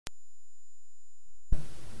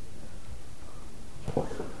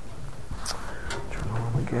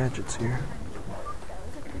gadgets here.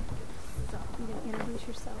 You can introduce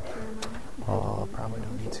yourself to them. Oh, probably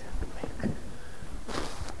don't need to.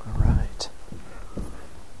 All right.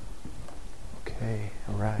 Okay,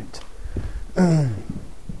 all right.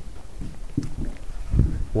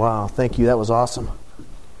 Wow, thank you. That was awesome.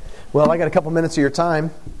 Well, I got a couple minutes of your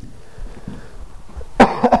time.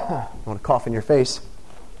 I want to cough in your face.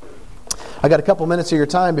 I got a couple minutes of your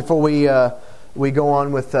time before we go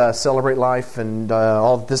on with Celebrate Life and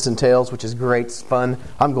all that this entails, which is great. It's fun.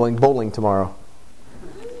 I'm going bowling tomorrow.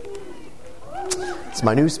 It's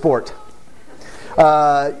my new sport.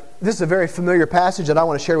 This is a very familiar passage that I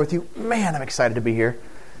want to share with you. Man, I'm excited to be here.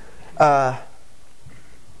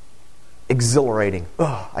 Exhilarating.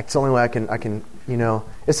 It's the only way I can,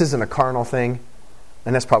 this isn't a carnal thing,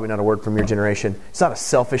 and that's probably not a word from your generation. It's not a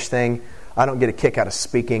selfish thing. I don't get a kick out of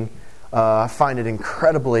speaking. I find it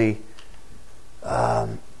incredibly,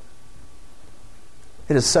 it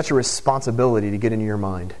is such a responsibility to get into your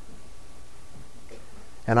mind.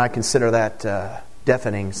 And I consider that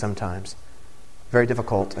deafening sometimes. Very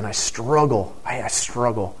difficult. And I struggle. I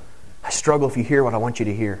struggle. I struggle if you hear what I want you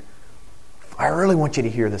to hear. I really want you to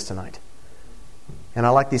hear this tonight. And I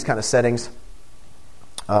like these kind of settings.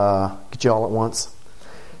 Get you all at once.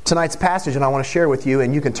 Tonight's passage, and I want to share with you,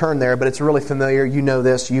 and you can turn there, but it's really familiar. You know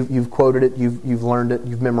this. You've quoted it. You've learned it.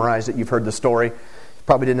 You've memorized it. You've heard the story.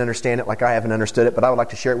 Probably didn't understand it like I haven't understood it, but I would like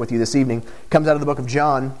to share it with you this evening. It comes out of the book of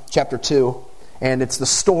John, chapter 2, and it's the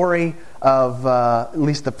story of, at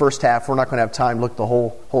least the first half. We're not going to have time to look at the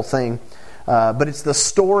whole thing. But it's the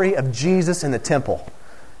story of Jesus in the temple,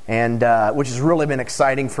 and which has really been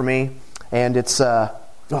exciting for me. And it's going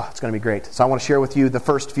to be great. So I want to share with you the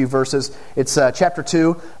first few verses. It's chapter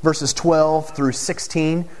 2, verses 12 through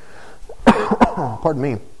 16. Pardon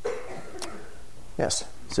me. Yes.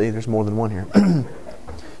 See, there's more than one here.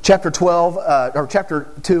 Chapter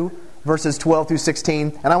 2, verses 12 through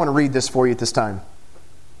 16. And I want to read this for you at this time.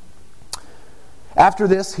 After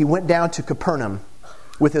this, he went down to Capernaum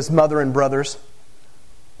with his mother and brothers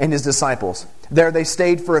and his disciples. There they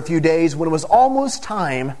stayed for a few days. When it was almost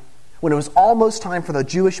time for the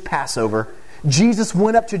Jewish Passover, Jesus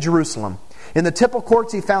went up to Jerusalem. In the temple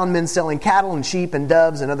courts, he found men selling cattle and sheep and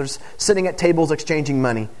doves and others sitting at tables exchanging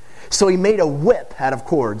money. So he made a whip out of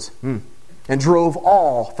cords and drove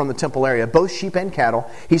all from the temple area, both sheep and cattle.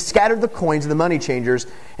 He scattered the coins of the money changers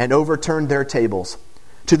and overturned their tables.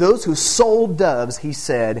 To those who sold doves, he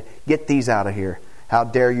said, "Get these out of here. How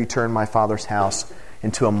dare you turn my Father's house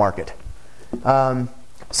into a market?"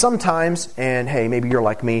 Sometimes, and hey, maybe you're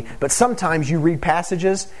like me, but sometimes you read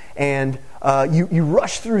passages and you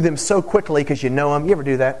rush through them so quickly because you know them. You ever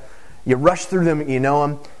do that? You rush through them, you know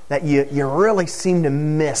them, that you really seem to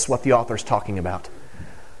miss what the author's talking about.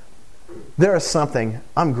 There is something,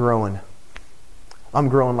 I'm growing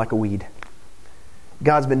like a weed.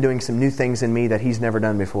 God's been doing some new things in me that He's never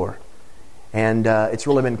done before. And it's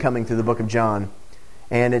really been coming through the book of John.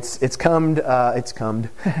 And it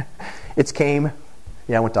came.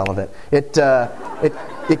 Yeah, I went to all of it.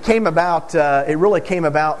 It came about. It really came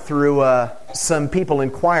about through some people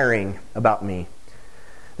inquiring about me.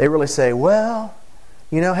 They really say, "Well,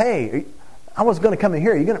 hey, I was going to come in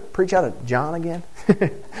here. Are you going to preach out of John again?"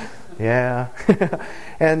 Yeah.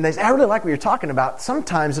 And they say, "I really like what you're talking about."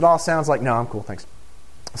 Sometimes it all sounds like, "No, I'm cool, thanks."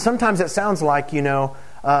 Sometimes it sounds like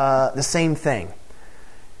the same thing.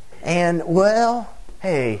 And well,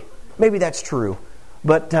 hey, maybe that's true.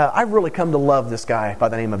 But I've really come to love this guy by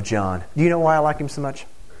the name of John. Do you know why I like him so much?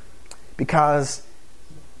 Because,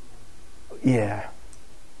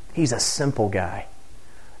 he's a simple guy.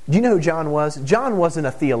 Do you know who John was? John wasn't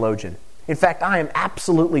a theologian. In fact, I am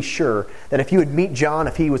absolutely sure that if you would meet John,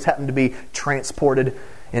 if he happened to be transported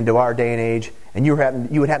into our day and age, and you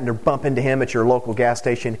would happen to bump into him at your local gas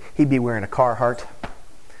station, he'd be wearing a Carhartt,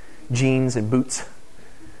 jeans and boots.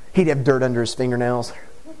 He'd have dirt under his fingernails.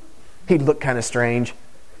 He'd look kind of strange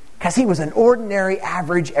because he was an ordinary,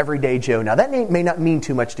 average, everyday Joe. Now, that name may not mean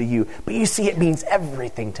too much to you, but you see, it means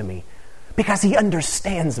everything to me because he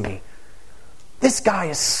understands me. This guy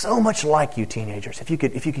is so much like you teenagers, if you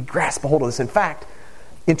could grasp a hold of this. In fact,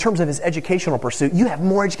 in terms of his educational pursuit, you have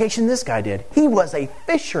more education than this guy did. He was a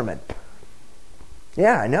fisherman.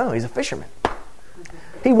 Yeah, I know, he's a fisherman.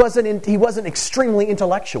 He wasn't extremely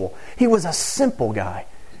intellectual. He was a simple guy.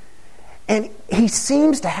 And he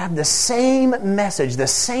seems to have the same message, the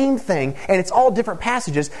same thing, and it's all different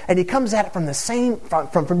passages, and he comes at it from the same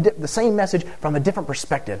from the same message from a different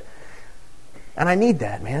perspective. And I need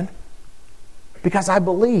that, man. Because I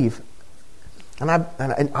believe, and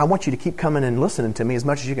I want you to keep coming and listening to me as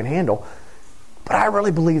much as you can handle, but I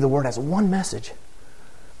really believe the Word has one message.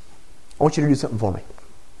 I want you to do something for me.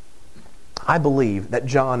 I believe that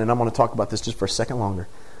John, and I'm going to talk about this just for a second longer,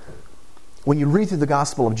 when you read through the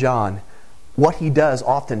Gospel of John, what he does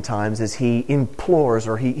oftentimes is he implores,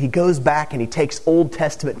 or he goes back and he takes Old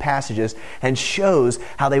Testament passages and shows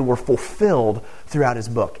how they were fulfilled throughout his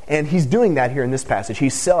book. And he's doing that here in this passage.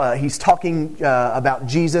 He's talking about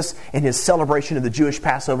Jesus and his celebration of the Jewish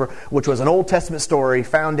Passover, which was an Old Testament story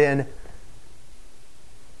found in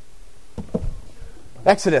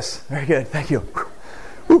Exodus. Very good. Thank you.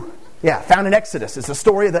 Whew. Yeah, found in Exodus. It's the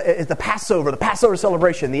story of the Passover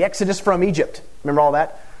celebration, the Exodus from Egypt. Remember all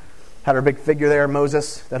that? Had our big figure there,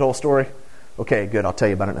 Moses, that whole story. Okay, good. I'll tell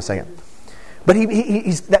you about it in a second. But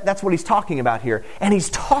that's what he's talking about here. And he's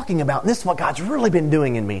talking about, and this is what God's really been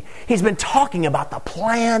doing in me. He's been talking about the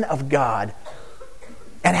plan of God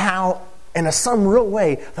and how, in some real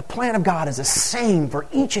way, the plan of God is the same for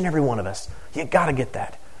each and every one of us. You got to get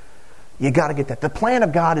that. You got to get that. The plan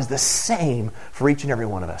of God is the same for each and every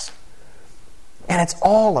one of us. And it's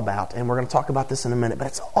all about, and we're going to talk about this in a minute, but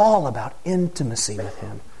it's all about intimacy with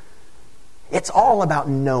Him. It's all about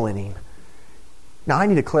knowing Him. Now, I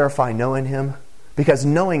need to clarify knowing Him, because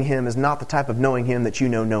knowing Him is not the type of knowing Him that you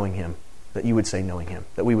know knowing Him, that you would say knowing Him,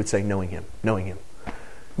 that we would say knowing Him.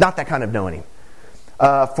 Not that kind of knowing Him.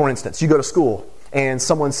 For instance, you go to school and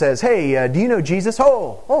someone says, hey, do you know Jesus?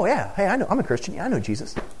 Oh yeah, hey, I know, I'm a Christian. Yeah, I know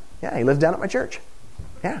Jesus. Yeah, he lives down at my church.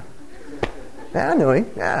 Yeah, I know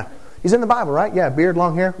him. Yeah, he's in the Bible, right? Yeah, beard,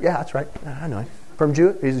 long hair. Yeah, that's right. Yeah, I know him. From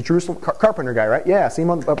Jew, he's a Jerusalem carpenter guy, right? Yeah, I seen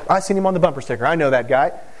him on the bumper sticker. I know that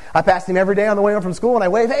guy. I passed him every day on the way home from school, and I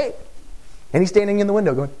wave, hey! And he's standing in the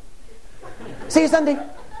window going, see you Sunday.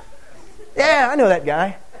 Yeah, I know that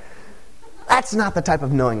guy. That's not the type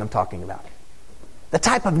of knowing I'm talking about. The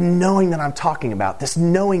type of knowing that I'm talking about, this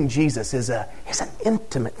knowing Jesus, is an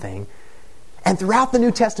intimate thing. And throughout the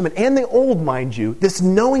New Testament and the Old, mind you, this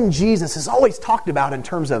knowing Jesus is always talked about in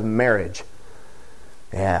terms of marriage.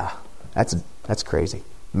 Yeah, that's crazy.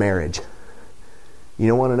 Marriage. You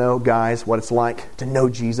don't want to know, guys, what it's like to know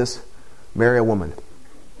Jesus? Marry a woman.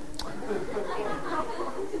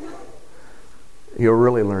 You'll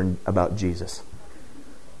really learn about Jesus.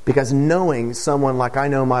 Because knowing someone like I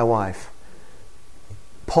know my wife,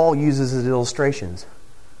 Paul uses as illustrations.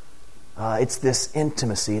 It's this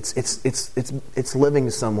intimacy. It's living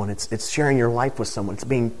with someone. It's sharing your life with someone. It's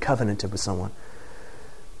being covenanted with someone.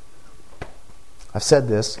 I've said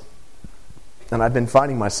this, and I've been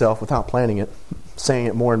finding myself, without planning it, saying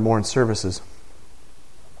it more and more in services.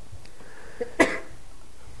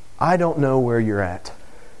 I don't know where you're at.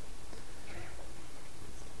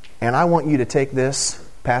 And I want you to take this,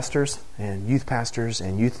 pastors and youth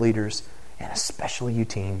leaders, and especially you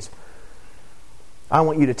teens. I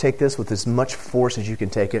want you to take this with as much force as you can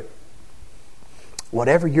take it.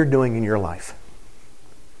 Whatever you're doing in your life.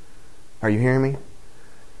 Are you hearing me?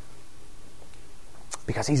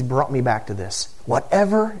 Because He's brought me back to this.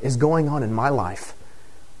 Whatever is going on in my life,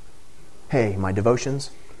 hey, my devotions,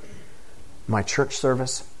 my church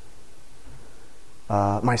service,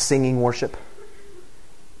 my singing worship,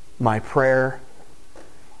 my prayer,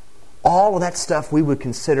 all of that stuff we would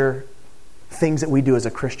consider things that we do as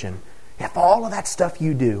a Christian. If all of that stuff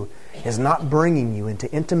you do is not bringing you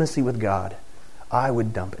into intimacy with God, I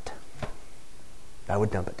would dump it. I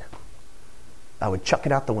would dump it. I would chuck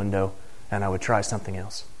it out the window and I would try something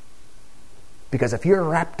else. Because if you're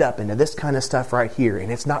wrapped up into this kind of stuff right here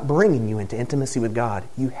and it's not bringing you into intimacy with God,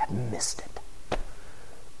 you have missed it.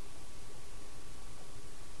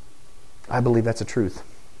 I believe that's a truth.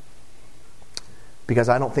 Because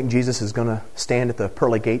I don't think Jesus is going to stand at the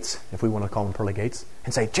pearly gates, if we want to call them pearly gates,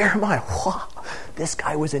 and say, Jeremiah, wow, this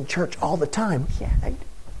guy was in church all the time. Yeah, I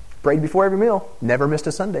prayed before every meal, never missed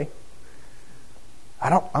a Sunday. I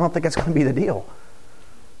don't think that's going to be the deal.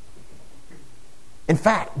 In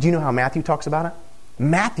fact, do you know how Matthew talks about it?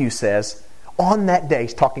 Matthew says, on that day,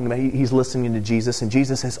 he's listening to Jesus, and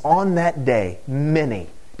Jesus says, on that day, many,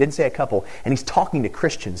 didn't say a couple, and he's talking to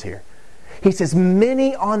Christians here. He says,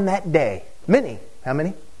 many on that day, many, how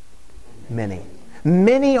many? Many.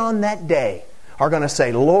 Many on that day are going to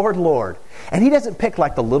say, Lord, Lord. And he doesn't pick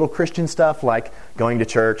like the little Christian stuff like going to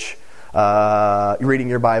church, reading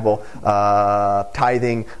your Bible,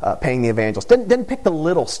 tithing, paying the evangelist. Doesn't pick the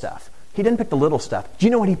little stuff. He didn't pick the little stuff. Do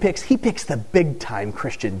you know what he picks? He picks the big-time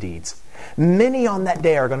Christian deeds. Many on that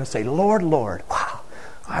day are going to say, Lord, Lord, wow,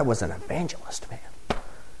 I was an evangelist, man.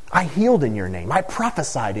 I healed in your name. I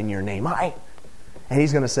prophesied in your name. And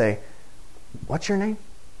he's going to say, what's your name?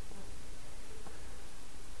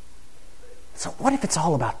 So what if it's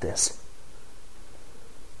all about this?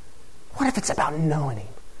 What if it's about knowing Him?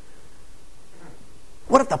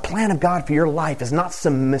 What if the plan of God for your life is not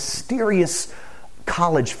some mysterious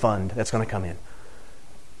college fund that's going to come in.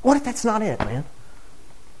 What if that's not it, man?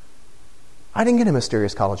 I didn't get a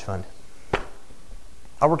mysterious college fund.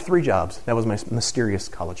 I worked 3 jobs. That was my mysterious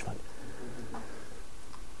college fund.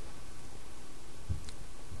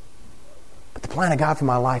 But the plan of God for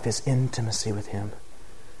my life is intimacy with Him.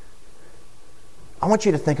 I want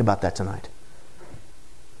you to think about that tonight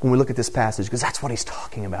when we look at this passage, because that's what he's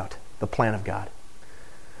talking about, the plan of God.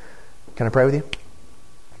 Can I pray with you?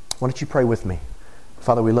 Why don't you pray with me?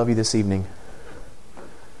 Father, we love you this evening,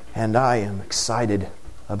 and I am excited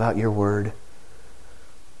about your word.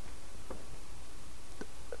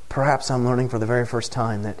 Perhaps I'm learning for the very first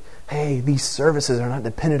time that, hey, these services are not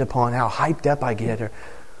dependent upon how hyped up I get, or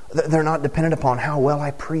they're not dependent upon how well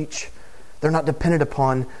I preach. They're not dependent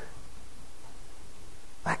upon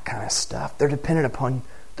that kind of stuff. They're dependent upon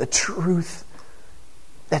the truth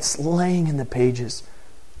that's laying in the pages.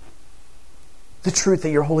 The truth that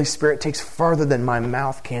your Holy Spirit takes farther than my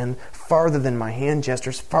mouth can, farther than my hand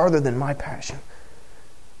gestures, farther than my passion.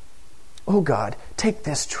 Oh God, take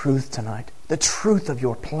this truth tonight, the truth of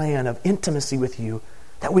your plan of intimacy with you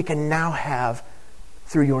that we can now have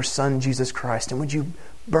through your Son, Jesus Christ, and would you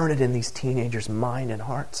burn it in these teenagers' mind and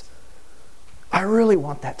hearts? I really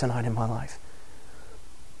want that tonight in my life.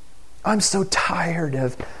 I'm so tired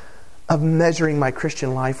of measuring my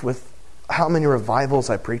Christian life with how many revivals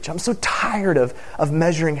I preach. I'm so tired of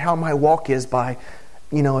measuring how my walk is by,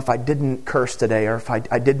 if I didn't curse today, or if I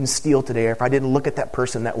didn't steal today, or if I didn't look at that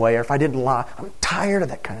person that way, or if I didn't lie. I'm tired of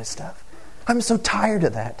that kind of stuff. I'm so tired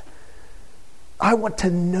of that. I want to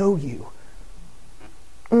know you.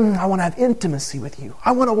 I want to have intimacy with you.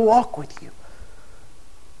 I want to walk with you.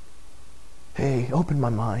 Hey, open my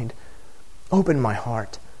mind. Open my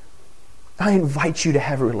heart. I invite you to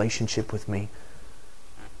have a relationship with me.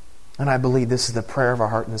 And I believe this is the prayer of our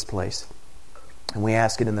heart in this place. And we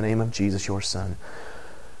ask it in the name of Jesus, your Son.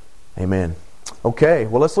 Amen. Okay,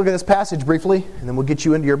 well, let's look at this passage briefly, and then we'll get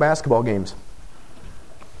you into your basketball games.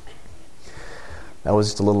 That was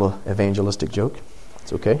just a little evangelistic joke.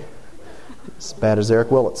 It's okay. As bad as Eric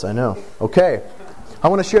Willits, I know. Okay, I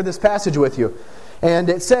want to share this passage with you. And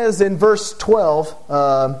it says in verse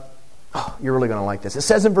 12... you're really going to like this. It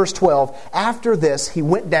says in verse 12, after this, he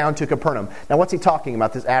went down to Capernaum. Now, what's he talking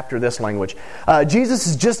about, this after this language? Jesus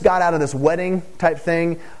has just got out of this wedding type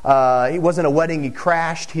thing. It wasn't a wedding, he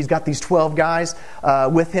crashed. He's got these 12 guys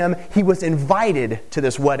with him. He was invited to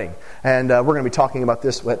this wedding. And we're going to be talking about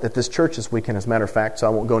this at this church this weekend, as a matter of fact, so I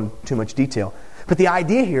won't go into too much detail. But the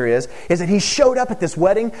idea here is that he showed up at this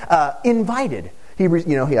wedding invited. He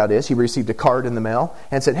how it is. He received a card in the mail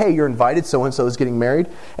and said, hey, you're invited. So-and-so is getting married.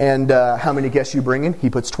 And how many guests you bringing?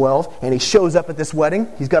 He puts 12. And he shows up at this wedding.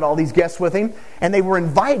 He's got all these guests with him. And they were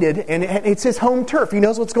invited. And it's his home turf. He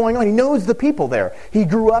knows what's going on. He knows the people there. He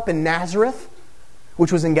grew up in Nazareth,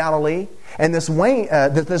 which was in Galilee. And this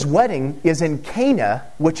wedding is in Cana,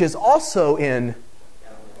 which is also in...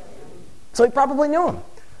 So he probably knew him.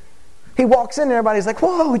 He walks in and everybody's like,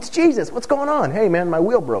 whoa, it's Jesus. What's going on? Hey, man, my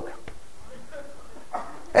wheel broke.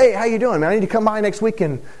 Hey, how you doing, man? I need to come by next week.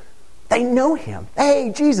 And they know him.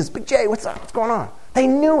 Hey, Jesus, Big J, what's up? What's going on? They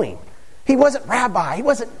knew him. He wasn't rabbi. He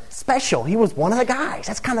wasn't special. He was one of the guys.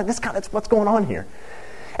 That's what's going on here.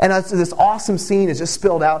 And this awesome scene is just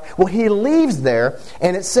spilled out. Well, he leaves there,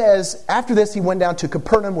 and it says, after this, he went down to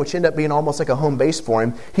Capernaum, which ended up being almost like a home base for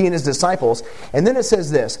him, he and his disciples. And then it says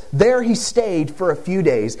this, there he stayed for a few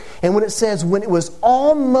days. And when it says, when it was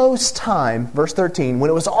almost time, verse 13, when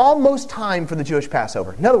it was almost time for the Jewish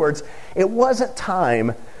Passover. In other words, it wasn't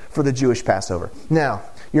time for the Jewish Passover. Now,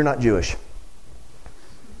 you're not Jewish.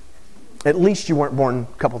 At least you weren't born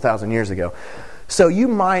a couple thousand years ago. So you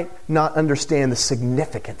might not understand the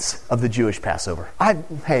significance of the Jewish Passover. I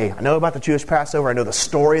know about the Jewish Passover. I know the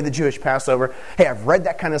story of the Jewish Passover. Hey, I've read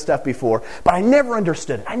that kind of stuff before, but I never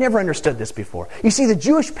understood it. I never understood this before. You see, the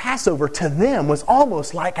Jewish Passover to them was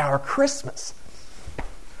almost like our Christmas.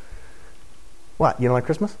 What? You don't like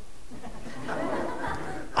Christmas?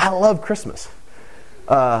 I love Christmas.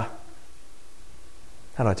 How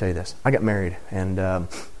do I tell you this? I got married, and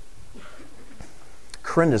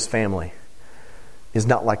Corinda's family is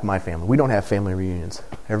not like my family. We don't have family reunions.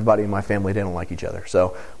 Everybody in my family, they don't like each other.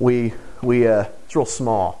 So we it's real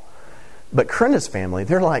small. But Corinda's family,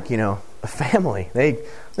 they're like, a family.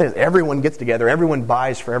 Everyone gets together. Everyone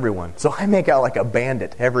buys for everyone. So I make out like a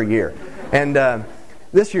bandit every year. And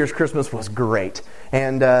this year's Christmas was great.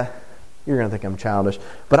 And you're going to think I'm childish.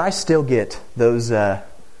 But I still get those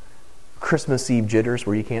Christmas Eve jitters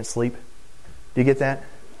where you can't sleep. Do you get that?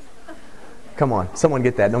 Come on, someone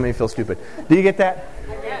get that. Don't make me feel stupid. Do you get that?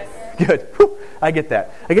 Yes. Good. Whew. I get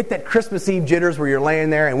that. I get that Christmas Eve jitters where you're laying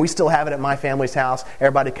there, and we still have it at my family's house.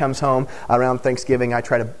 Everybody comes home around Thanksgiving. I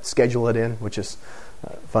try to schedule it in, which is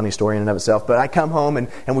a funny story in and of itself. But I come home,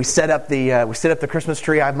 and we set up the Christmas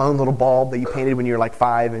tree. I have my own little bulb that you painted when you were like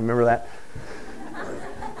 5. And remember that?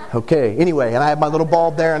 Okay, anyway, and I have my little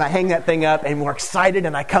bulb there, and I hang that thing up, and we're excited,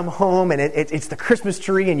 and I come home, and it's the Christmas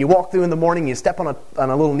tree, and you walk through in the morning, you step on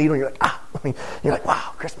a little needle, and you're like, you're like,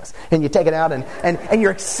 wow, Christmas. And you take it out, and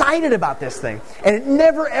you're excited about this thing. And it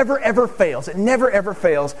never, ever, ever fails. It never, ever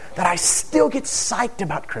fails that I still get psyched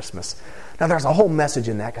about Christmas. Now, there's a whole message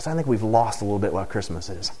in that, because I think we've lost a little bit what Christmas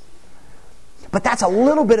is. But that's a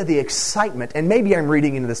little bit of the excitement, and maybe I'm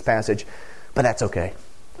reading into this passage, but that's okay.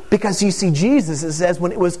 Because you see, Jesus, it says,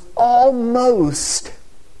 when it was almost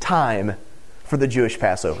time for the Jewish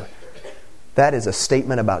Passover. That is a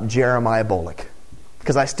statement about Jeremiah Bullock.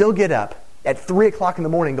 Because I still get up at 3 o'clock in the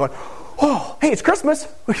morning going, oh, hey, it's Christmas.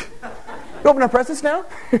 We open our presents now?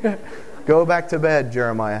 Go back to bed,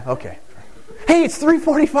 Jeremiah. Okay. Hey, it's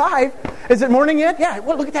 3:45. Is it morning yet? Yeah,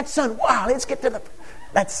 well, look at that sun. Wow, let's get to the...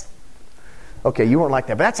 That's... Okay, you weren't like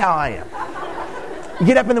that, but that's how I am. You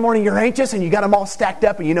get up in the morning, you're anxious, and you got them all stacked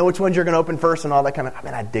up, and you know which ones you're going to open first and all that kind of... I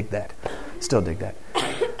mean, I dig that. Still dig that.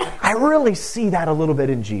 I really see that a little bit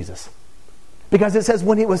in Jesus. Because it says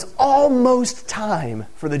when it was almost time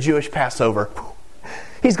for the Jewish Passover,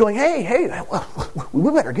 he's going, hey, well, we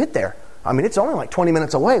better get there. I mean, it's only like 20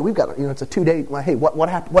 minutes away. We've got, it's a 2-day... Well, hey,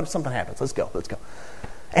 what if something happens? Let's go.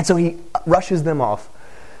 And so he rushes them off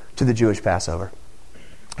to the Jewish Passover.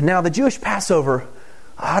 Now, the Jewish Passover...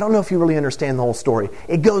 I don't know if you really understand the whole story.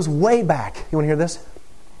 It goes way back. You want to hear this?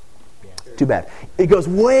 Yeah. Too bad. It goes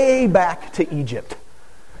way back to Egypt.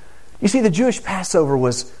 You see, the Jewish Passover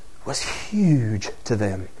was huge to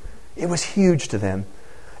them. It was huge to them.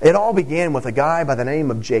 It all began with a guy by the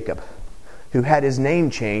name of Jacob, who had his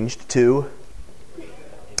name changed to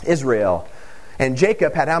Israel. And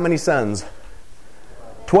Jacob had how many sons?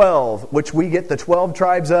 12, which we get the 12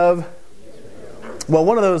 tribes of... Well,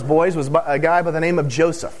 one of those boys was a guy by the name of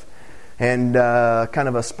Joseph, and kind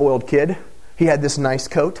of a spoiled kid. He had this nice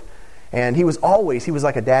coat, and he was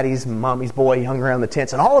like a daddy's, mommy's boy. He hung around the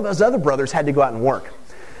tents, and all of his other brothers had to go out and work.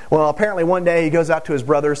 Well, apparently one day he goes out to his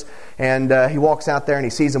brothers, and he walks out there, and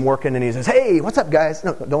he sees them working, and he says, hey, what's up, guys?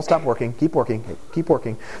 No, don't stop working. Keep working. Keep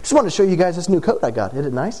working. Just wanted to show you guys this new coat I got. Isn't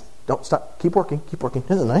it nice? Don't stop. Keep working. Keep working.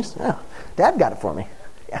 Isn't it nice? Yeah. Dad got it for me.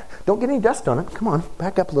 Yeah. Don't get any dust on it. Come on.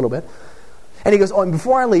 Back up a little bit. And he goes, oh, and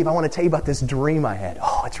before I leave, I want to tell you about this dream I had.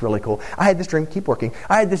 Oh, it's really cool. I had this dream. Keep working.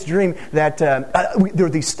 I had this dream that there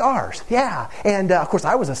were these stars. Yeah. And, of course,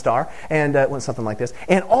 I was a star. And it went something like this.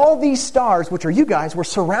 And all these stars, which are you guys, were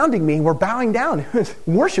surrounding me, were bowing down,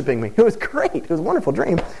 worshiping me. It was great. It was a wonderful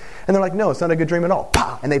dream. And they're like, no, it's not a good dream at all.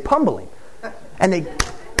 Pow! And they pummel him. And you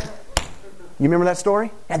remember that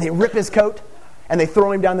story? And they rip his coat. And they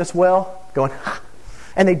throw him down this well, going, ha!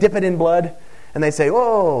 And they dip it in blood. And they say,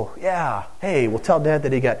 oh, yeah, hey, we'll tell Dad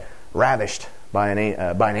that he got ravished by an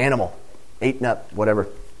animal, eaten up, whatever.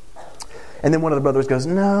 And then one of the brothers goes,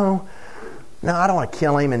 no, I don't want to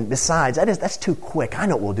kill him. And besides, that's too quick. I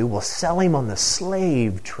know what we'll do. We'll sell him on the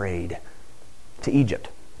slave trade to Egypt.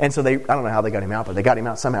 And so I don't know how they got him out, but they got him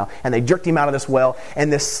out somehow. And they jerked him out of this well.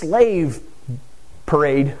 And this slave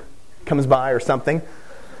parade comes by or something.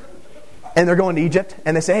 And they're going to Egypt,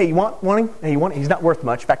 and they say, hey, you want him? Hey, he's not worth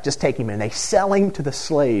much. In fact, just take him. And they sell him to the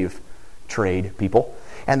slave trade people.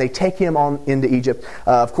 And they take him on into Egypt.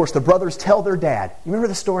 Of course, the brothers tell their dad. You remember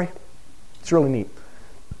the story? It's really neat.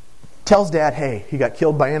 Tells Dad, hey, he got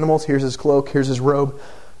killed by animals. Here's his cloak. Here's his robe.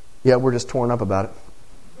 Yeah, we're just torn up about it.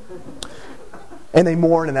 And they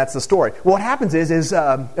mourn, and that's the story. Well, what happens is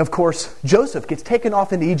of course, Joseph gets taken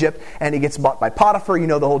off into Egypt, and he gets bought by Potiphar, you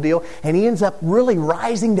know the whole deal, and he ends up really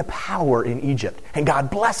rising to power in Egypt. And God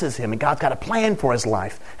blesses him, and God's got a plan for his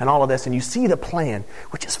life, and all of this. And you see the plan,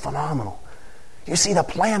 which is phenomenal. You see the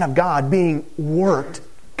plan of God being worked,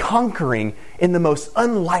 conquering in the most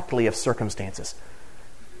unlikely of circumstances,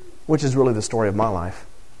 which is really the story of my life.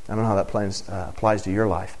 I don't know how that plan applies to your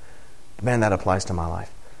life, but man, that applies to my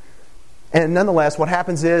life. And nonetheless, what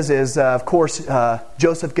happens is of course,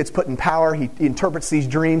 Joseph gets put in power. He interprets these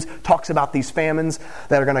dreams, talks about these famines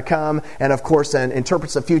that are going to come, and of course,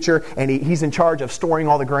 interprets the future. And he's in charge of storing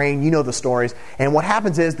all the grain. You know the stories. And what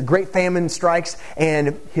happens is the great famine strikes,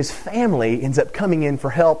 and his family ends up coming in for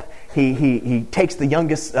help. He takes the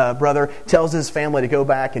youngest brother, tells his family to go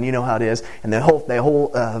back, and you know how it is. And the whole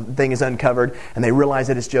thing is uncovered, and they realize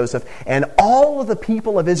that it's Joseph. And all of the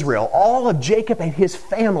people of Israel, all of Jacob and his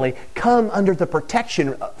family, come under the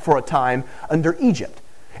protection for a time under Egypt.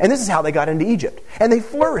 And this is how they got into Egypt. And they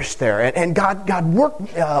flourished there. And God worked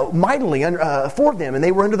mightily for them. And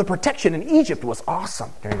they were under the protection. And Egypt was awesome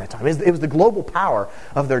during that time. It was the global power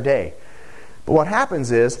of their day. But what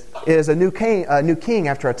happens is a new king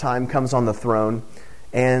after a time comes on the throne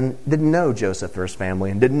and didn't know Joseph or his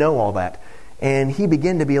family and didn't know all that. And he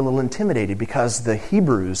began to be a little intimidated because the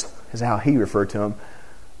Hebrews, is how he referred to them,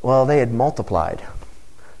 well, they had multiplied.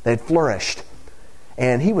 They had flourished.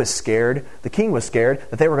 And he was scared, the king was scared,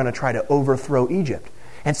 that they were going to try to overthrow Egypt.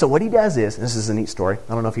 And so what he does is, and this is a neat story,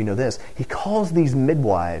 I don't know if you know this, he calls these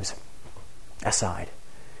midwives aside.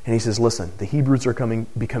 And he says, listen, the Hebrews are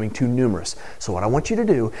becoming too numerous. So what I want you to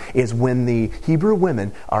do is when the Hebrew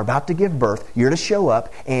women are about to give birth, you're to show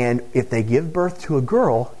up, and if they give birth to a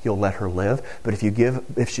girl, you'll let her live. But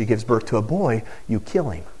if she gives birth to a boy, you kill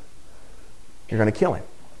him. You're going to kill him.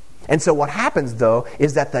 And so what happens, though,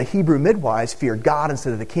 is that the Hebrew midwives feared God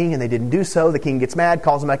instead of the king, and they didn't do so. The king gets mad,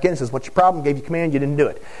 calls them back in, and says, what's your problem? Gave you command, you didn't do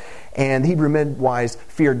it. And the Hebrew midwives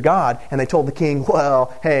feared God, and they told the king,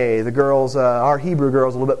 well, hey, the girls, our Hebrew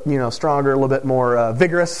girls, a little bit stronger, a little bit more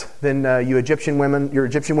vigorous than your Egyptian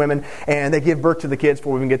women, and they give birth to the kids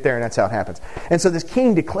before we even get there, and that's how it happens. And so this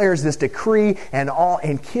king declares this decree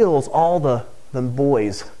and kills all the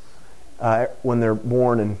boys when they're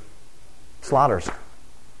born and slaughters.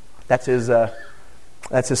 That's his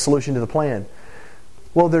solution to the plan.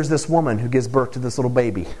 Well, there's this woman who gives birth to this little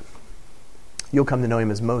baby. You'll come to know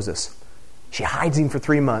him as Moses. She hides him for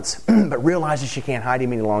 3 months, but realizes she can't hide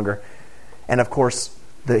him any longer. And of course,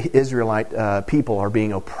 the Israelite people are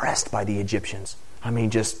being oppressed by the Egyptians. I mean,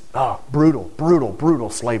 just brutal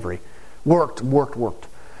slavery. Worked.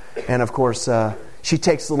 And of course, she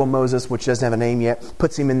takes little Moses, which doesn't have a name yet,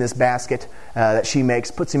 puts him in this basket that she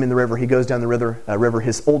makes, puts him in the river. He goes down the river.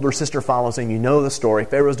 His older sister follows him. You know the story.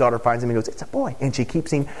 Pharaoh's daughter finds him and goes, it's a boy. And she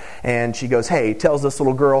keeps him. And she goes, hey, tells this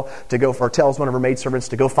little girl to go, or tells one of her maidservants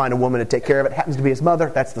to go find a woman to take care of it. Happens to be his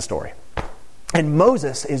mother. That's the story. And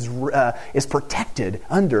Moses is protected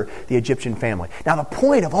under the Egyptian family. Now, the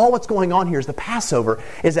point of all what's going on here is the Passover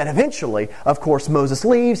is that eventually, of course, Moses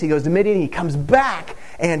leaves. He goes to Midian. He comes back,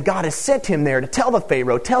 and God has sent him there to tell the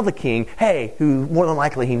Pharaoh, tell the king, hey, who more than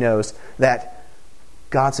likely he knows that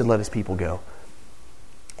God said let his people go.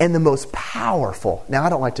 And the most powerful, now I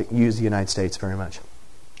don't like to use the United States very much,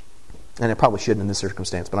 and I probably shouldn't in this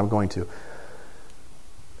circumstance, but I'm going to.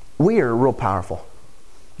 We are real powerful.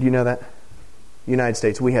 Do you know that? United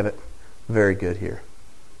States, we have it very good here.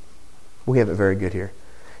 We have it very good here.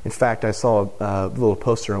 In fact, I saw a little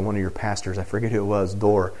poster on one of your pastors. I forget who it was,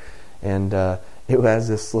 Dor. And it has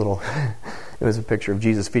this little, it was a picture of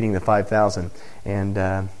Jesus feeding the 5,000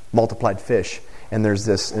 and multiplied fish. And there's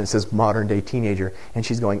this, and it says modern day teenager. And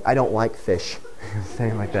she's going, I don't like fish.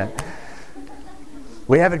 Something like that.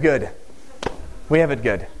 We have it good. We have it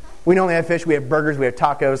good. We not only have fish, we have burgers, we have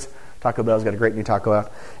tacos. Taco Bell's got a great new taco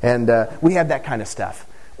out. And we have that kind of stuff.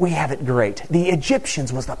 We have it great. The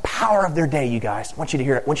Egyptians was the power of their day, you guys. I want you to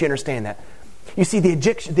hear it. I want you to understand that. You see, the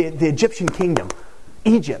Egyptian kingdom,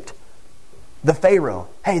 Egypt, the Pharaoh,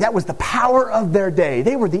 hey, that was the power of their day.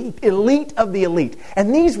 They were the elite of the elite.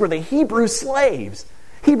 And these were the Hebrew slaves,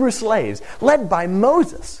 led by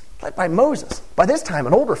Moses. By this time,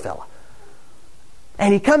 an older fella.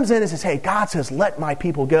 And he comes in and says, hey, God says, let my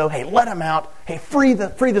people go. Hey, let them out. Hey, free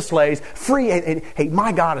the slaves. Hey,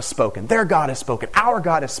 my God has spoken. Their God has spoken. Our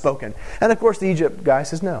God has spoken. And of course, the Egypt guy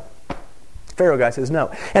says no. Pharaoh guy says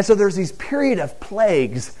no. And so there's these period of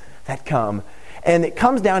plagues that come. And it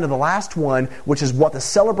comes down to the last one, which is what the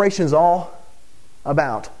celebration is all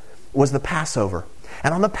about, was the Passover.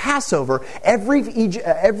 And on the Passover, every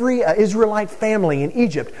Israelite family in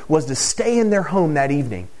Egypt was to stay in their home that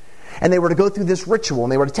evening. And they were to go through this ritual,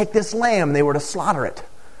 and they were to take this lamb, and they were to slaughter it.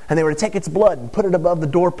 And they were to take its blood and put it above the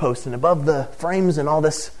doorpost and above the frames and all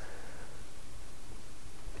this.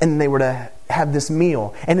 And they were to have this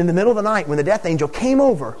meal. And in the middle of the night, when the death angel came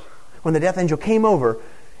over,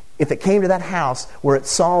 if it came to that house where it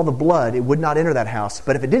saw the blood, it would not enter that house.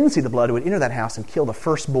 But if it didn't see the blood, it would enter that house and kill the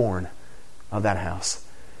firstborn of that house.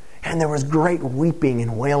 And there was great weeping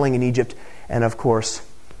and wailing in Egypt. And of course,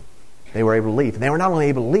 they were able to leave. And they were not only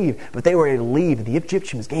able to leave, but they were able to leave. And the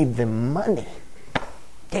Egyptians gave them money.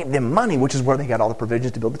 Which is where they got all the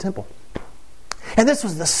provisions to build the temple. And this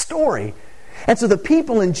was the story. And so the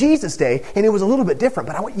people in Jesus' day, and it was a little bit different,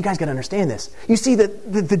 but I want you guys got to understand this. You see,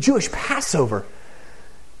 the Jewish Passover,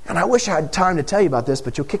 and I wish I had time to tell you about this,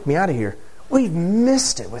 but you'll kick me out of here. We've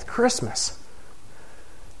missed it with Christmas.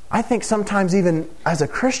 I think sometimes even as a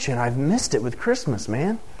Christian, I've missed it with Christmas,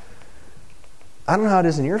 man. I don't know how it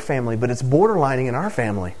is in your family, but it's borderlining in our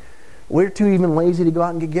family. We're too even lazy to go out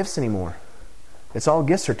and get gifts anymore. It's all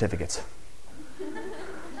gift certificates.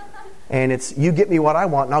 And it's, you get me what I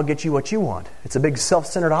want and I'll get you what you want. It's a big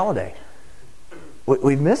self-centered holiday.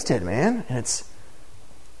 We've missed it, man. And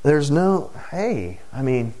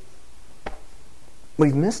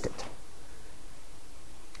we've missed it.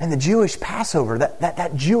 And the Jewish Passover,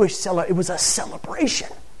 that Jewish it was a celebration.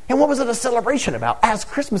 And what was it a celebration about? As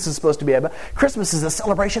Christmas is supposed to be about. Christmas is a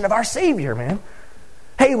celebration of our Savior, man.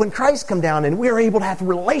 Hey, when Christ come down and we're able to have a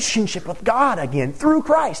relationship with God again through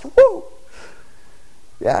Christ. Woo!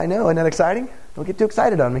 Yeah, I know. Isn't that exciting? Don't get too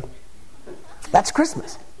excited on me. That's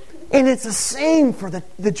Christmas. And it's the same for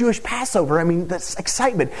the Jewish Passover. I mean, this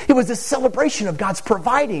excitement. It was this celebration of God's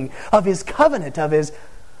providing, of His covenant, of His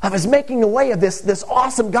making a way, of this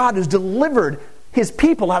awesome God who's delivered His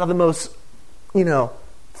people out of the most,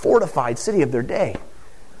 fortified city of their day.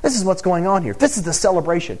 This is what's going on here. This is the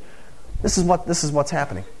celebration. This is what's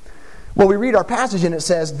happening. Well, we read our passage and it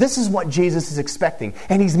says, this is what Jesus is expecting.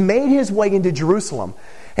 And He's made His way into Jerusalem.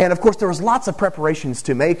 And of course, there was lots of preparations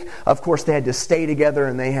to make. Of course, they had to stay together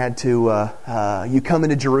and they had to, you come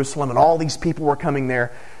into Jerusalem and all these people were coming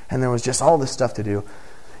there. And there was just all this stuff to do.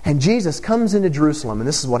 And Jesus comes into Jerusalem and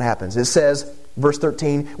this is what happens. It says, verse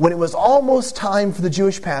 13, when it was almost time for the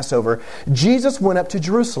Jewish Passover, Jesus went up to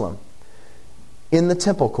Jerusalem. In the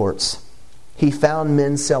temple courts, He found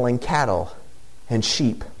men selling cattle and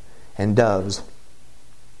sheep and doves,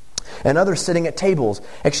 and others sitting at tables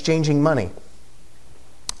exchanging money.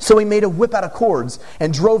 So He made a whip out of cords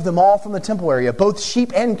and drove them all from the temple area, both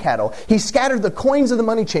sheep and cattle. He scattered the coins of the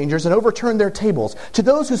money changers and overturned their tables. To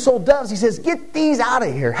those who sold doves, He says, get these out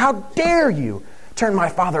of here. How dare you turn my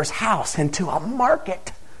Father's house into a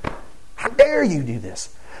market? How dare you do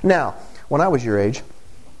this? Now, when I was your age,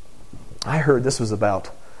 I heard this was about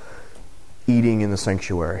eating in the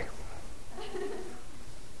sanctuary.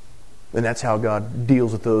 And that's how God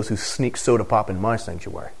deals with those who sneak soda pop in my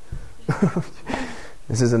sanctuary.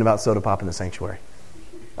 This isn't about soda pop in the sanctuary.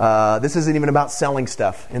 This isn't even about selling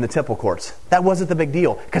stuff in the temple courts. That wasn't the big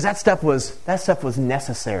deal, because that stuff was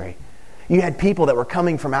necessary. You had people that were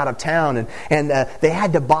coming from out of town, and they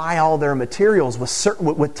had to buy all their materials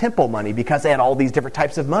with temple money, because they had all these different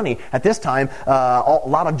types of money. At this time, a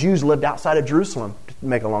lot of Jews lived outside of Jerusalem, to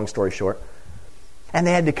make a long story short. And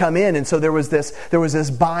they had to come in, and so there was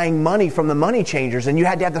this buying money from the money changers, and you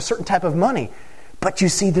had to have a certain type of money. But you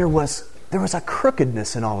see, there was a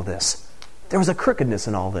crookedness in all of this. There was a crookedness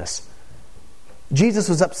in all this. Jesus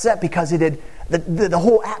was upset because it had the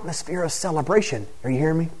whole atmosphere of celebration. Are you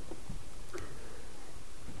hearing me?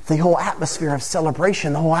 The whole atmosphere of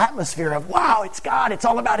celebration, the whole atmosphere of, wow, it's God, it's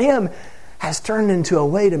all about Him, has turned into a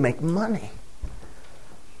way to make money.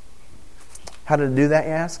 How did it do that,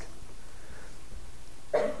 you ask?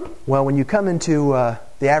 Well, when you come into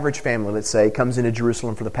the average family, let's say, comes into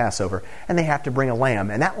Jerusalem for the Passover, and they have to bring a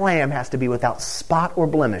lamb, and that lamb has to be without spot or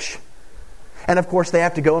blemish. And of course, they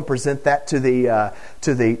have to go and present that to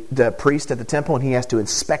the priest at the temple, and he has to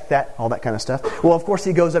inspect that, all that kind of stuff. Well, of course,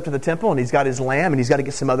 he goes up to the temple, and he's got his lamb, and he's got to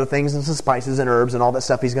get some other things and some spices and herbs and all that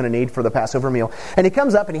stuff he's going to need for the Passover meal. And he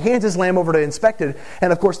comes up, and he hands his lamb over to inspect it,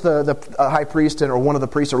 and of course, the high priest or one of the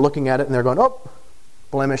priests are looking at it, and they're going, oh,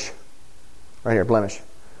 blemish. Right here, blemish.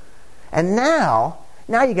 And now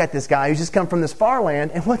you got this guy who's just come from this far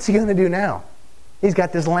land, and what's he going to do now? He's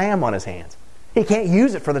got this lamb on his hands. He can't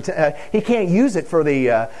use it for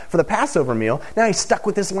the Passover meal. Now he's stuck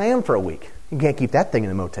with this lamb for a week. You can't keep that thing in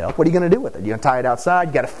the motel. What are you going to do with it? You're going to tie it outside.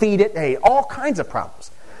 You got to feed it. Hey, all kinds of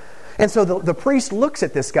problems. And so the priest looks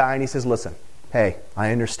at this guy and he says, "Listen, hey,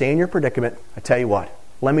 I understand your predicament. I tell you what,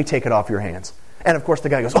 let me take it off your hands." And of course the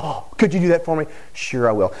guy goes, "Oh, could you do that for me?" "Sure,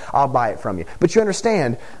 I will. I'll buy it from you." But you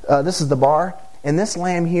understand, this is the bar, and this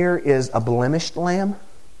lamb here is a blemished lamb,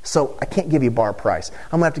 so I can't give you bar price.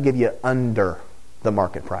 I'm going to have to give you under the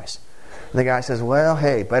market price. And the guy says, "Well,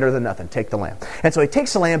 hey, better than nothing. Take the lamb." And so he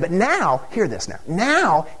takes the lamb, but now, hear this now.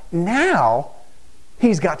 Now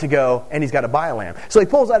he's got to go and he's got to buy a lamb. So he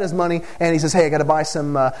pulls out his money and he says, "Hey, I got to buy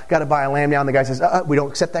a lamb now." And the guy says, "We don't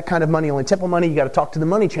accept that kind of money, only temple money. You got to talk to the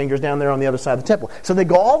money changers down there on the other side of the temple." So they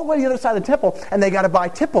go all the way to the other side of the temple and they got to buy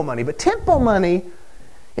temple money. But temple money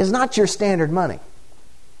is not your standard money.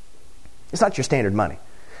 It's not your standard money.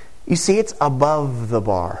 You see, it's above the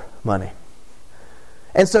bar money.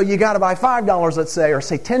 And so you got to buy $5, let's say, or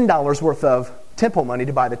say $10 worth of temple money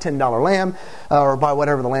to buy the $10 lamb, or buy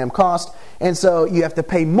whatever the lamb cost. And so you have to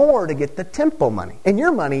pay more to get the temple money. And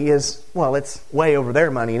your money is, well, it's way over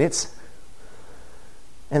their money,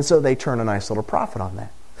 and so they turn a nice little profit on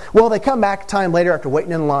that. Well, they come back time later after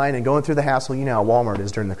waiting in line and going through the hassle. You know how Walmart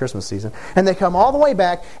is during the Christmas season. And they come all the way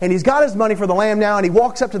back, and he's got his money for the lamb now, and he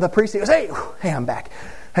walks up to the priest and he goes, Hey, I'm back.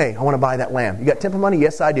 Hey, I want to buy that lamb. You got temple money?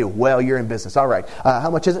 Yes, I do. Well, you're in business. All right. How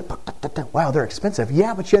much is it? Wow, they're expensive.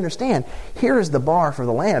 Yeah, but you understand, here is the bar for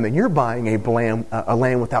the lamb, and you're buying a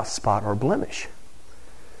lamb without spot or blemish.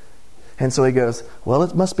 And so he goes, well,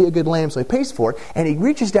 it must be a good lamb, so he pays for it. And he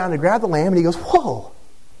reaches down to grab the lamb, and he goes, whoa,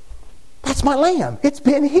 that's my lamb. It's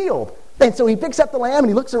been healed. And so he picks up the lamb, and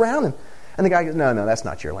he looks around, and the guy goes, no, that's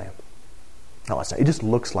not your lamb. No, it's not. It just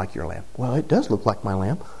looks like your lamb. Well, it does look like my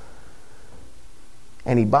lamb.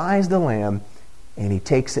 And he buys the lamb, and he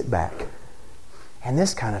takes it back. And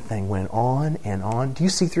this kind of thing went on and on. Do you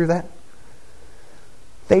see through that?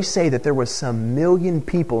 They say that there was some 1 million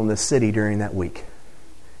people in the city during that week.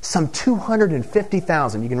 Some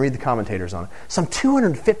 250,000, you can read the commentators on it, some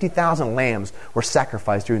 250,000 lambs were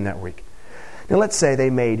sacrificed during that week. Now let's say they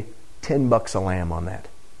made $10 a lamb on that.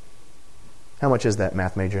 How much is that,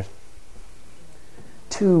 math majors?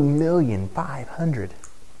 2,500,000.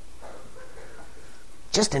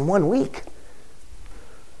 Just in 1 week.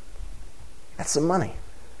 That's some money.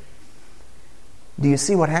 Do you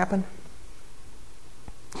see what happened?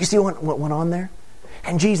 You see what went on there?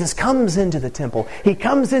 And Jesus comes into the temple. He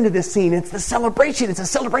comes into this scene. It's the celebration. It's a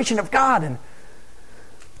celebration of God. And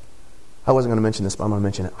I wasn't going to mention this, but I'm going to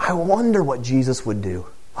mention it. I wonder what Jesus would do.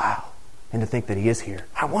 Wow. And to think that He is here.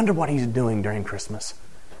 I wonder what He's doing during Christmas.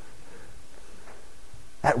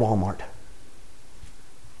 At Walmart.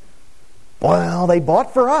 Well, they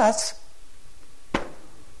bought for us.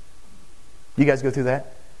 You guys go through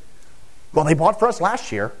that? Well, they bought for us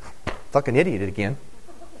last year. Fucking idiot again.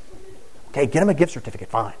 Okay, get them a gift certificate.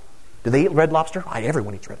 Fine. Do they eat Red Lobster?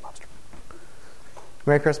 Everyone eats Red Lobster.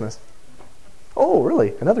 Merry Christmas. Oh,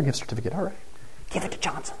 really? Another gift certificate. All right. Give it to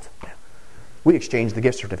Johnson's. We exchange the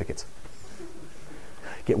gift certificates.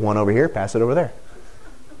 Get one over here, pass it over there.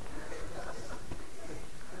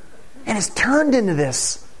 And it's turned into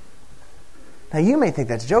this. Now, you may think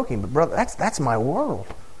that's joking, but brother, that's my world.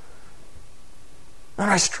 And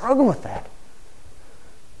I struggle with that.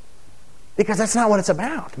 Because that's not what it's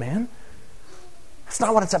about, man. That's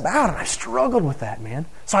not what it's about, and I struggled with that, man.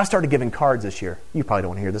 So I started giving cards this year. You probably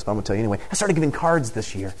don't want to hear this, but I'm going to tell you anyway. I started giving cards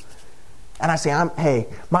this year. And I say, hey,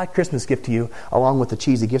 my Christmas gift to you, along with the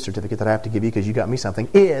cheesy gift certificate that I have to give you because you got me something,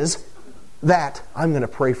 is that I'm going to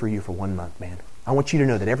pray for you for 1 month, man. I want you to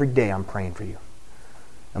know that every day I'm praying for you.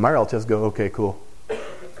 And my relatives go, okay, cool.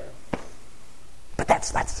 But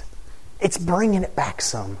it's bringing it back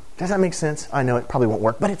some. Does that make sense? I know it probably won't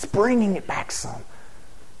work, but it's bringing it back some.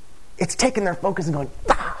 It's taking their focus and going,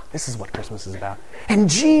 this is what Christmas is about. And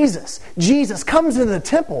Jesus comes into the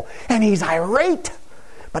temple and He's irate.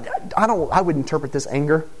 But I would interpret this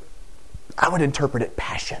anger. I would interpret it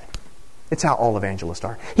passion. It's how all evangelists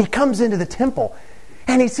are. He comes into the temple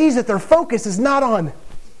and He sees that their focus is not on,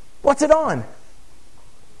 what's it on?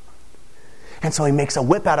 And so He makes a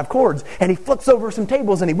whip out of cords and He flips over some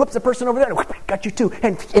tables and He whips a person over there and whoop, got you too.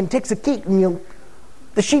 And takes a key and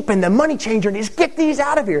the sheep and the money changer and He's get these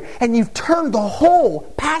out of here. And you've turned the whole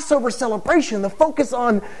Passover celebration, the focus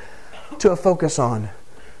on, to a focus on.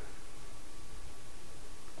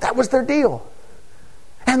 That was their deal.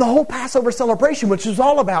 And the whole Passover celebration, which is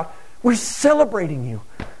all about, we're celebrating you.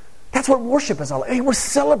 That's what worship is all about. Hey, we're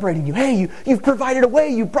celebrating you. Hey, you've provided a way.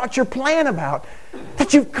 You brought your plan about.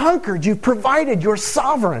 That you've conquered. You've provided. You're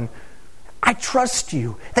sovereign. I trust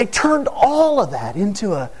you. They turned all of that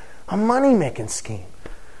into a money-making scheme.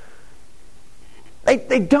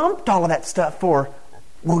 They dumped all of that stuff for,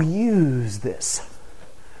 we'll use this.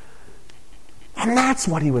 And that's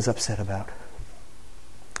what He was upset about.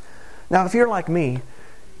 Now, if you're like me,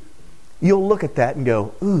 you'll look at that and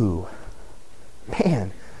go, ooh,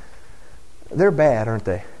 man, they're bad, aren't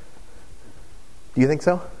they? Do you think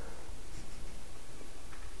so?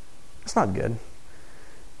 It's not good.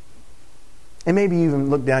 And maybe you even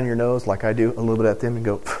look down your nose like I do a little bit at them and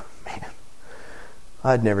go, man,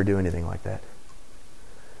 I'd never do anything like that.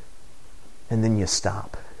 And then you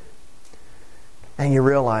stop. And you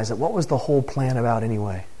realize that what was the whole plan about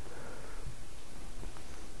anyway?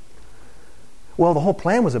 Well, the whole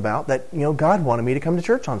plan was about that, God wanted me to come to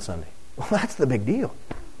church on Sunday. Well, that's the big deal.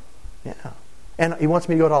 Yeah. And He wants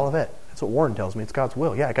me to go to Olivet. That's what Warren tells me. It's God's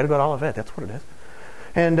will. Yeah, I got to go to Olivet. That's what it is.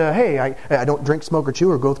 And hey, I don't drink, smoke, or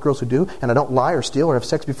chew, or go with girls who do, and I don't lie or steal or have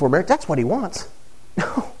sex before marriage. That's what He wants.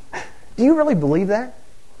 No. Do you really believe that?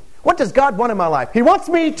 What does God want in my life? He wants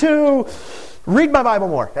me to read my Bible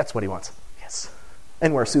more. That's what He wants. Yes.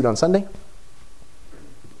 And wear a suit on Sunday.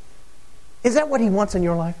 Is that what He wants in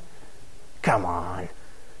your life? Come on.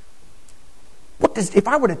 If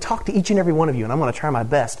I were to talk to each and every one of you, and I'm going to try my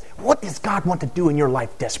best, what does God want to do in your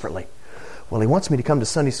life desperately? Well, He wants me to come to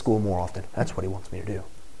Sunday school more often. That's what He wants me to do.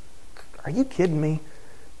 Are you kidding me?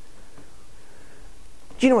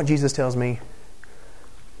 Do you know what Jesus tells me?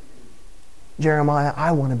 Jeremiah,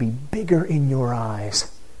 I want to be bigger in your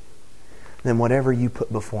eyes than whatever you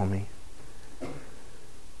put before me.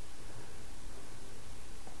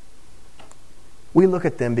 We look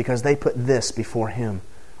at them because they put this before Him.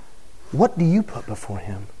 What do you put before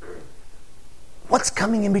Him? What's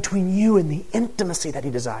coming in between you and the intimacy that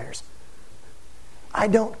He desires? I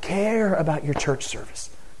don't care about your church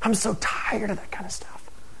service. I'm so tired of that kind of stuff.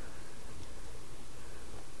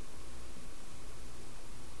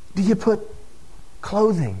 Do you put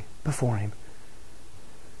clothing before Him?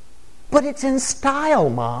 But it's in style,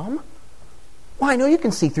 Mom. Well, I know you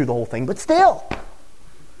can see through the whole thing, but still,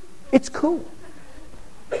 it's cool.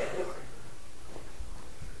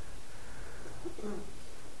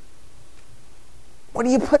 What do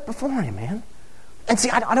you put before Him, man? And see,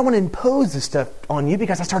 I don't want to impose this stuff on you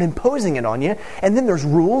because I start imposing it on you. And then there's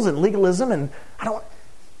rules and legalism and I don't...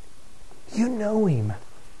 You know Him.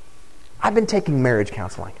 I've been taking marriage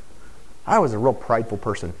counseling. I was a real prideful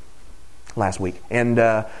person last week. And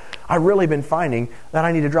I've really been finding that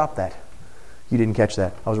I need to drop that. You didn't catch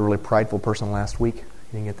that. I was a really prideful person last week. You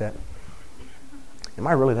didn't get that? Am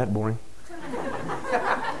I really that boring?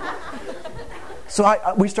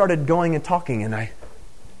 So we started going and talking, and I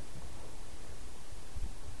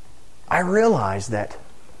realized that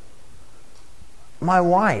my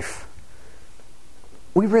wife,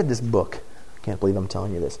 we read this book. I can't believe I'm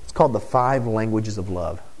telling you this. It's called The 5 Languages of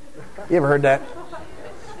Love. You ever heard that?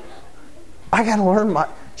 I got to learn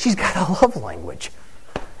she's got a love language.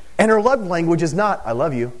 And her love language is not, I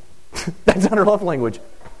love you. That's not her love language.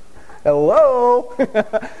 Hello?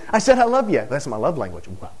 I said, I love you. That's my love language.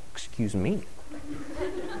 Well, excuse me.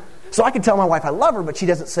 So I can tell my wife I love her, but she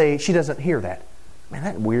doesn't hear that. Man,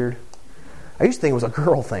 that's weird. I used to think it was a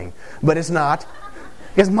girl thing, but it's not.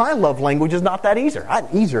 Because my love language is not that either.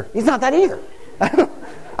 It's not that either.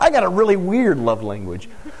 I got a really weird love language.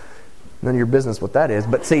 None of your business what that is.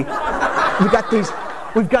 But see,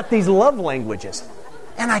 we've got these love languages.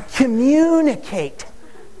 And I communicate.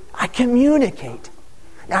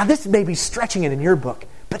 Now this may be stretching it in your book,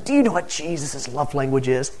 but do you know what Jesus' love language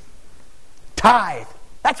is? Tithe.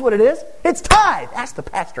 That's what it is. It's tithe. Ask the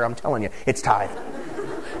pastor, I'm telling you. It's tithe.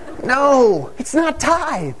 No, it's not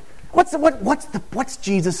tithe. What's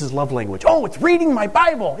Jesus' love language? Oh, it's reading my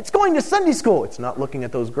Bible. It's going to Sunday school. It's not looking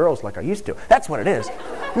at those girls like I used to. That's what it is.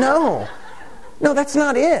 No, that's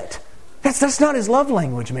not it. That's not His love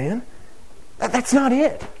language, man. That's not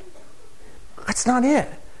it. That's not it.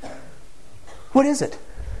 What is it?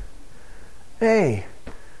 Hey,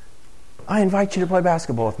 I invite you to play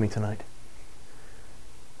basketball with me tonight.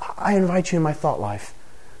 I invite you in my thought life.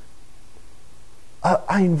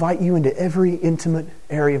 I invite you into every intimate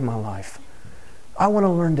area of my life. I want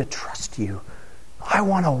to learn to trust you. I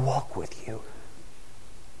want to walk with you.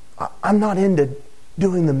 I'm not into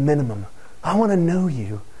doing the minimum. I want to know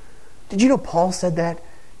you. Did you know Paul said that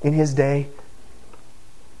in his day?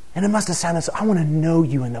 And it must have sounded so, I want to know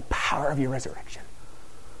you in the power of your resurrection.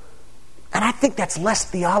 And I think that's less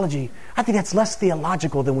theology. I think that's less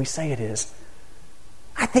theological than we say it is.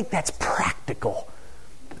 I think that's practical.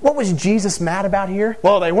 What was Jesus mad about here?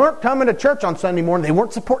 Well, they weren't coming to church on Sunday morning. They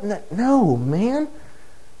weren't supporting that. No, man.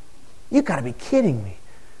 You've got to be kidding me.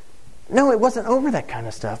 No, it wasn't over that kind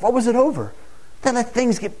of stuff. What was it over? They let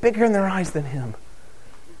things get bigger in their eyes than Him.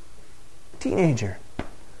 Teenager.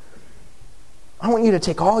 I want you to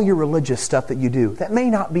take all your religious stuff that you do. That may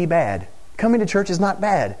not be bad. Coming to church is not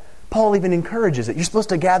bad. Paul even encourages it. You're supposed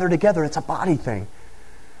to gather together. It's a body thing.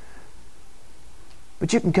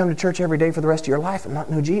 But you can come to church every day for the rest of your life and not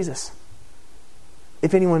know Jesus.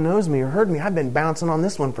 If anyone knows me or heard me, I've been bouncing on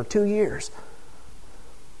this one for 2 years.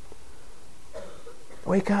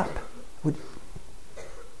 Wake up.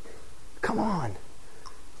 Come on.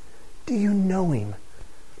 Do you know Him?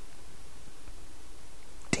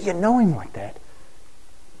 Do you know Him like that?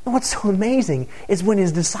 And what's so amazing is when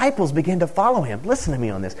His disciples begin to follow Him. Listen to me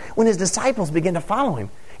on this. When His disciples begin to follow Him,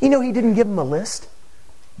 you know He didn't give them a list.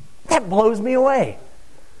 That blows me away.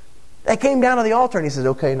 They came down to the altar and He says,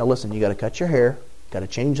 okay, now listen, you got to cut your hair. Got to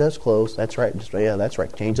change those clothes. That's right. That's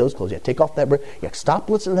right. Change those clothes. Yeah, take off that bread. Yeah, stop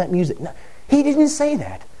listening to that music. No, He didn't say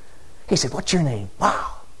that. He said, what's your name?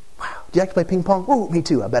 Wow. Do you like to play ping pong? Oh, me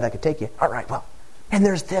too. I bet I could take you. All right, well. And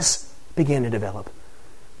there's this began to develop.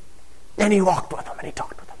 And He walked with them and He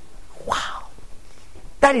talked with them. Wow.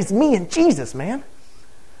 That is me and Jesus, man.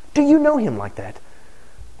 Do you know Him like that?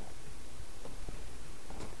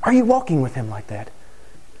 Are you walking with Him like that?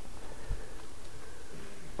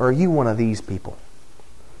 Or are you one of these people?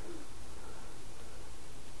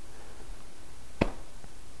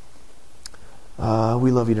 We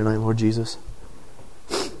love you tonight, Lord Jesus.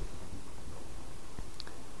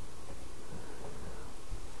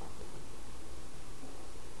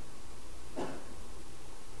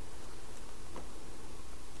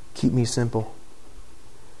 Keep me simple.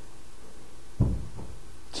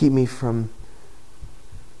 Keep me from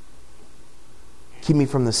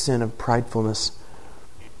the sin of pridefulness,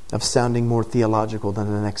 of sounding more theological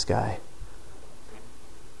than the next guy.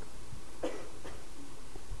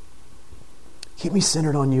 Keep me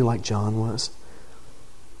centered on you like John was.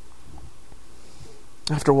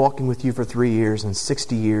 After walking with you for 3 years and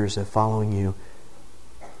 60 years of following you,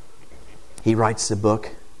 he writes a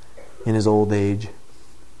book in his old age.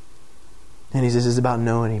 And he says it's about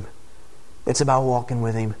knowing Him. It's about walking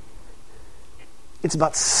with Him. It's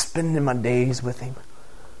about spending my days with Him.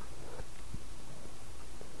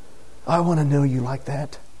 I want to know you like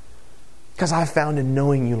that. Because I found in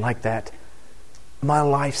knowing you like that, my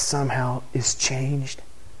life somehow is changed.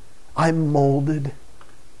 I'm molded.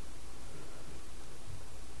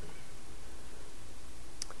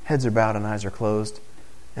 Heads are bowed and eyes are closed.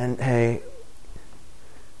 And hey,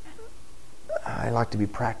 I like to be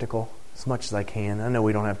practical as much as I can. I know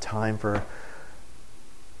we don't have time for...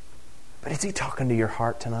 But is He talking to your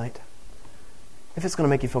heart tonight? If it's going to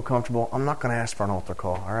make you feel comfortable, I'm not going to ask for an altar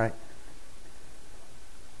call, all right?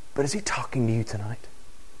 But is He talking to you tonight?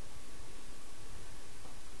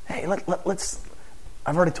 Hey, let's...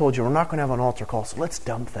 I've already told you, we're not going to have an altar call, so let's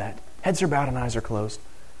dump that. Heads are bowed and eyes are closed.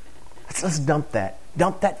 Let's dump that.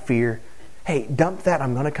 Dump that fear. Hey, dump that,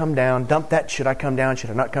 I'm going to come down. Dump that, should I come down, should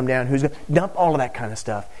I not come down? Who's going to... Dump all of that kind of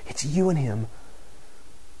stuff. It's you and Him.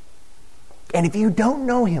 And if you don't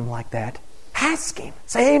know Him like that, ask Him.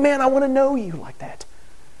 Say, hey man, I want to know you like that.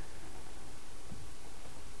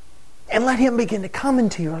 And let Him begin to come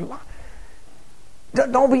into your life.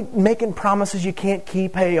 Don't be making promises you can't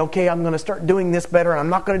keep. Hey, okay, I'm going to start doing this better. I'm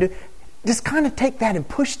not going to do... Just kind of take that and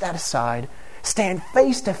push that aside. Stand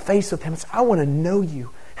face to face with Him and say, I want to know you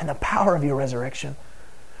and the power of your resurrection.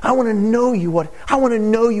 I want to know you. I want to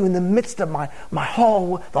know you in the midst of the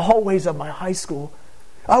hallways of my high school.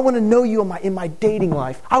 I want to know you in my dating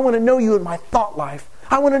life. I want to know you in my thought life.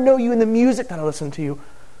 I want to know you in the music that I listen to.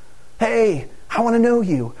 Hey, I want to know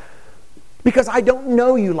you. Because I don't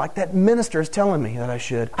know you like that minister is telling me that I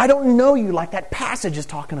should. I don't know you like that passage is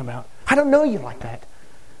talking about. I don't know you like that.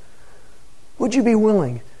 Would you be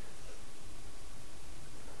willing?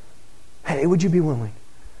 Hey, would you be willing?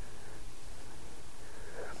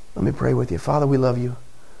 Let me pray with you. Father, we love you.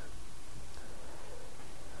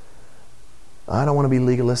 I don't want to be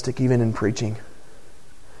legalistic even in preaching.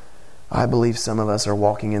 I believe some of us are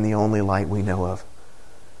walking in the only light we know of.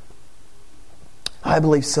 I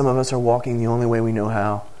believe some of us are walking the only way we know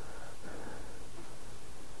how.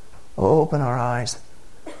 Oh, open our eyes.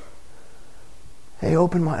 Hey,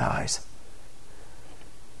 open my eyes.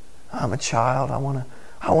 I'm a child. I want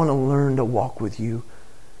to learn to walk with you.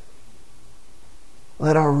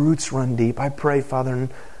 Let our roots run deep. I pray, Father,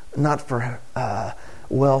 not for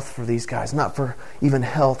wealth for these guys, not for even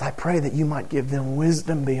health. I pray that you might give them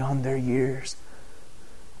wisdom beyond their years.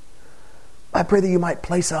 I pray that you might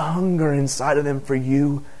place a hunger inside of them for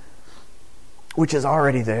you, which is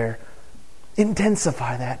already there.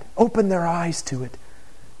 Intensify that. Open their eyes to it.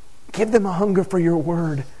 Give them a hunger for your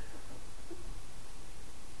word.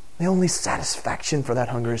 The only satisfaction for that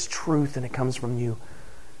hunger is truth, and it comes from you,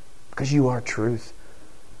 because you are truth.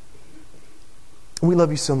 We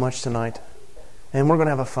love you so much tonight, and we're going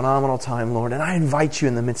to have a phenomenal time, Lord, and I invite you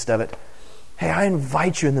in the midst of it. Hey, I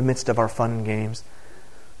invite you in the midst of our fun and games.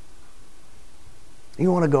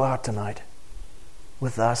 You want to go out tonight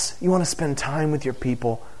with us? You want to spend time with your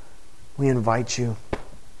people? We invite you.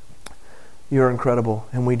 You're incredible,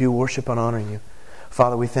 and we do worship and honor you.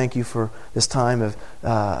 Father, we thank you for this time of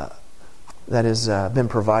that has been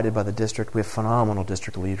provided by the district. We have phenomenal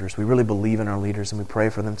district leaders. We really believe in our leaders, and we pray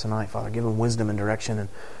for them tonight. Father, give them wisdom and direction, and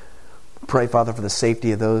pray, Father, for the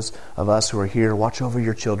safety of those of us who are here. Watch over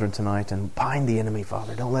your children tonight and bind the enemy,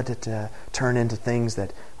 Father. Don't let it turn into things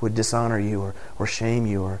that would dishonor you or shame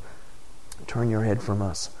you or turn your head from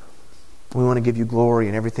us. We want to give you glory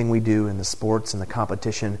in everything we do in the sports and the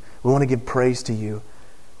competition. We want to give praise to you.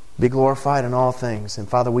 Be glorified in all things. And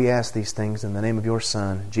Father, we ask these things in the name of your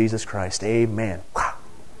Son, Jesus Christ. Amen.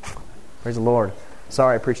 Praise the Lord.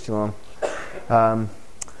 Sorry I preached too long.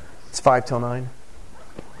 It's 5 till 9.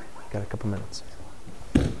 Got a couple minutes.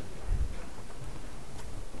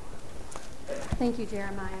 Thank you,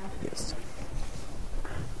 Jeremiah. Yes. I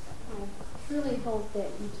truly hope that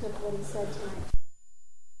you took what he said tonight.